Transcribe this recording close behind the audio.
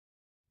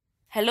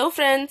Hello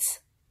friends,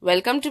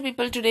 welcome to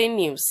People Today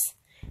News.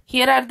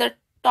 Here are the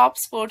top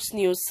sports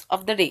news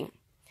of the day.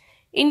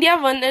 India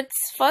won its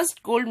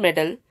first gold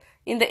medal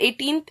in the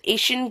 18th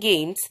Asian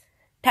Games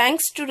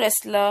thanks to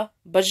wrestler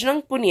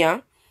Bajrang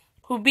Punia,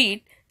 who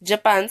beat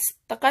Japan's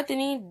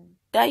Takatini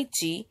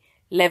Daichi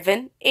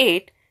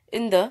 11-8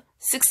 in the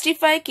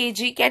 65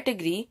 kg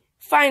category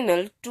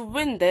final to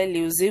win the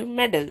elusive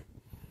medal.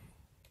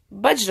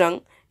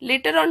 Bajrang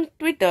later on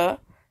Twitter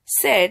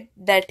said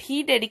that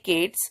he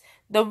dedicates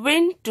the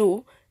win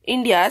to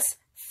India's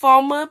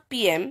former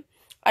PM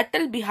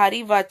Atal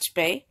Bihari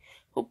Vajpayee,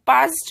 who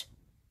passed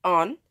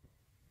on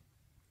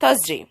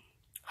Thursday.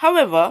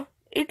 However,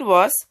 it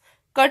was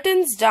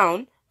curtains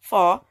down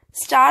for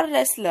star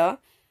wrestler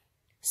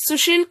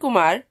Sushil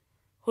Kumar,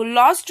 who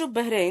lost to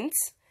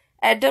Bahrain's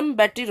Adam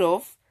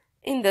Batirov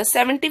in the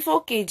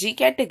 74 kg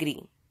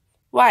category,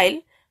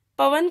 while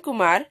Pawan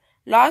Kumar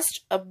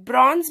lost a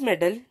bronze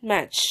medal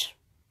match.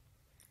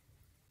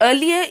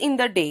 Earlier in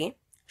the day,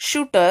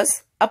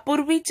 shooters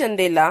Apurvi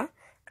Chandela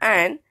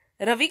and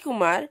Ravi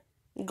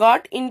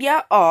got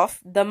India off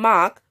the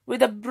mark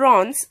with a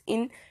bronze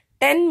in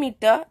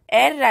 10-meter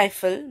air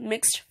rifle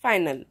mixed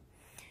final.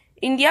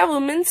 India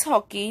women's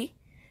hockey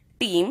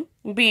team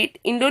beat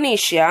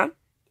Indonesia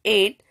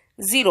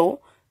 8-0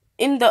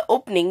 in the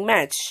opening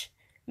match.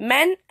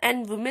 Men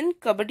and women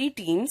kabaddi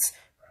teams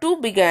too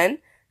began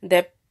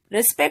their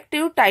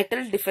respective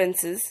title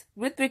defenses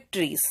with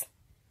victories.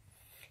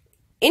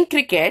 In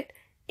cricket,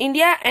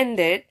 India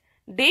ended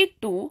Day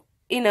 2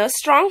 in a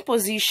strong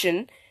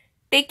position,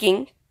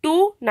 taking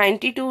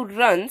 292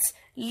 runs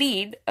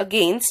lead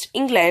against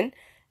England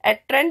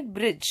at Trent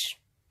Bridge.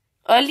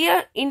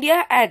 Earlier,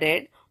 India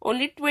added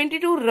only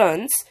 22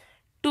 runs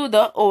to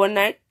the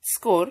overnight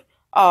score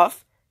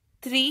of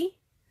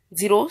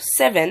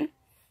 307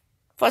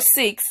 for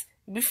 6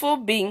 before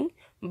being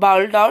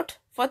bowled out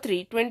for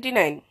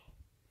 329.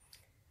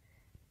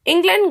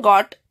 England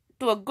got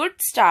to a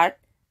good start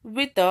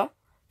with a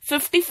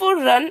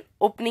 54-run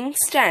opening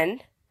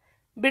stand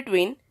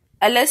between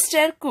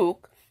Alastair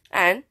Cook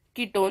and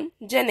Keaton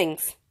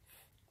Jennings,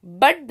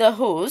 but the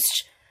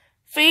hosts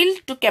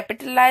failed to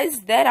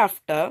capitalize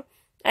thereafter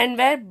and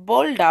were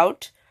bowled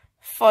out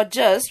for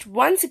just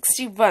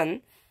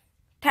 161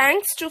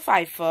 thanks to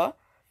fifer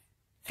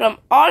from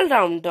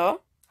all-rounder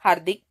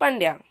Hardik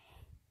Pandya.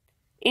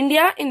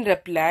 India in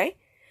reply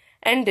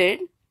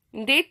ended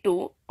Day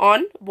 2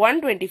 on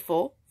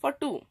 124 for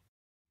 2.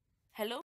 Hello.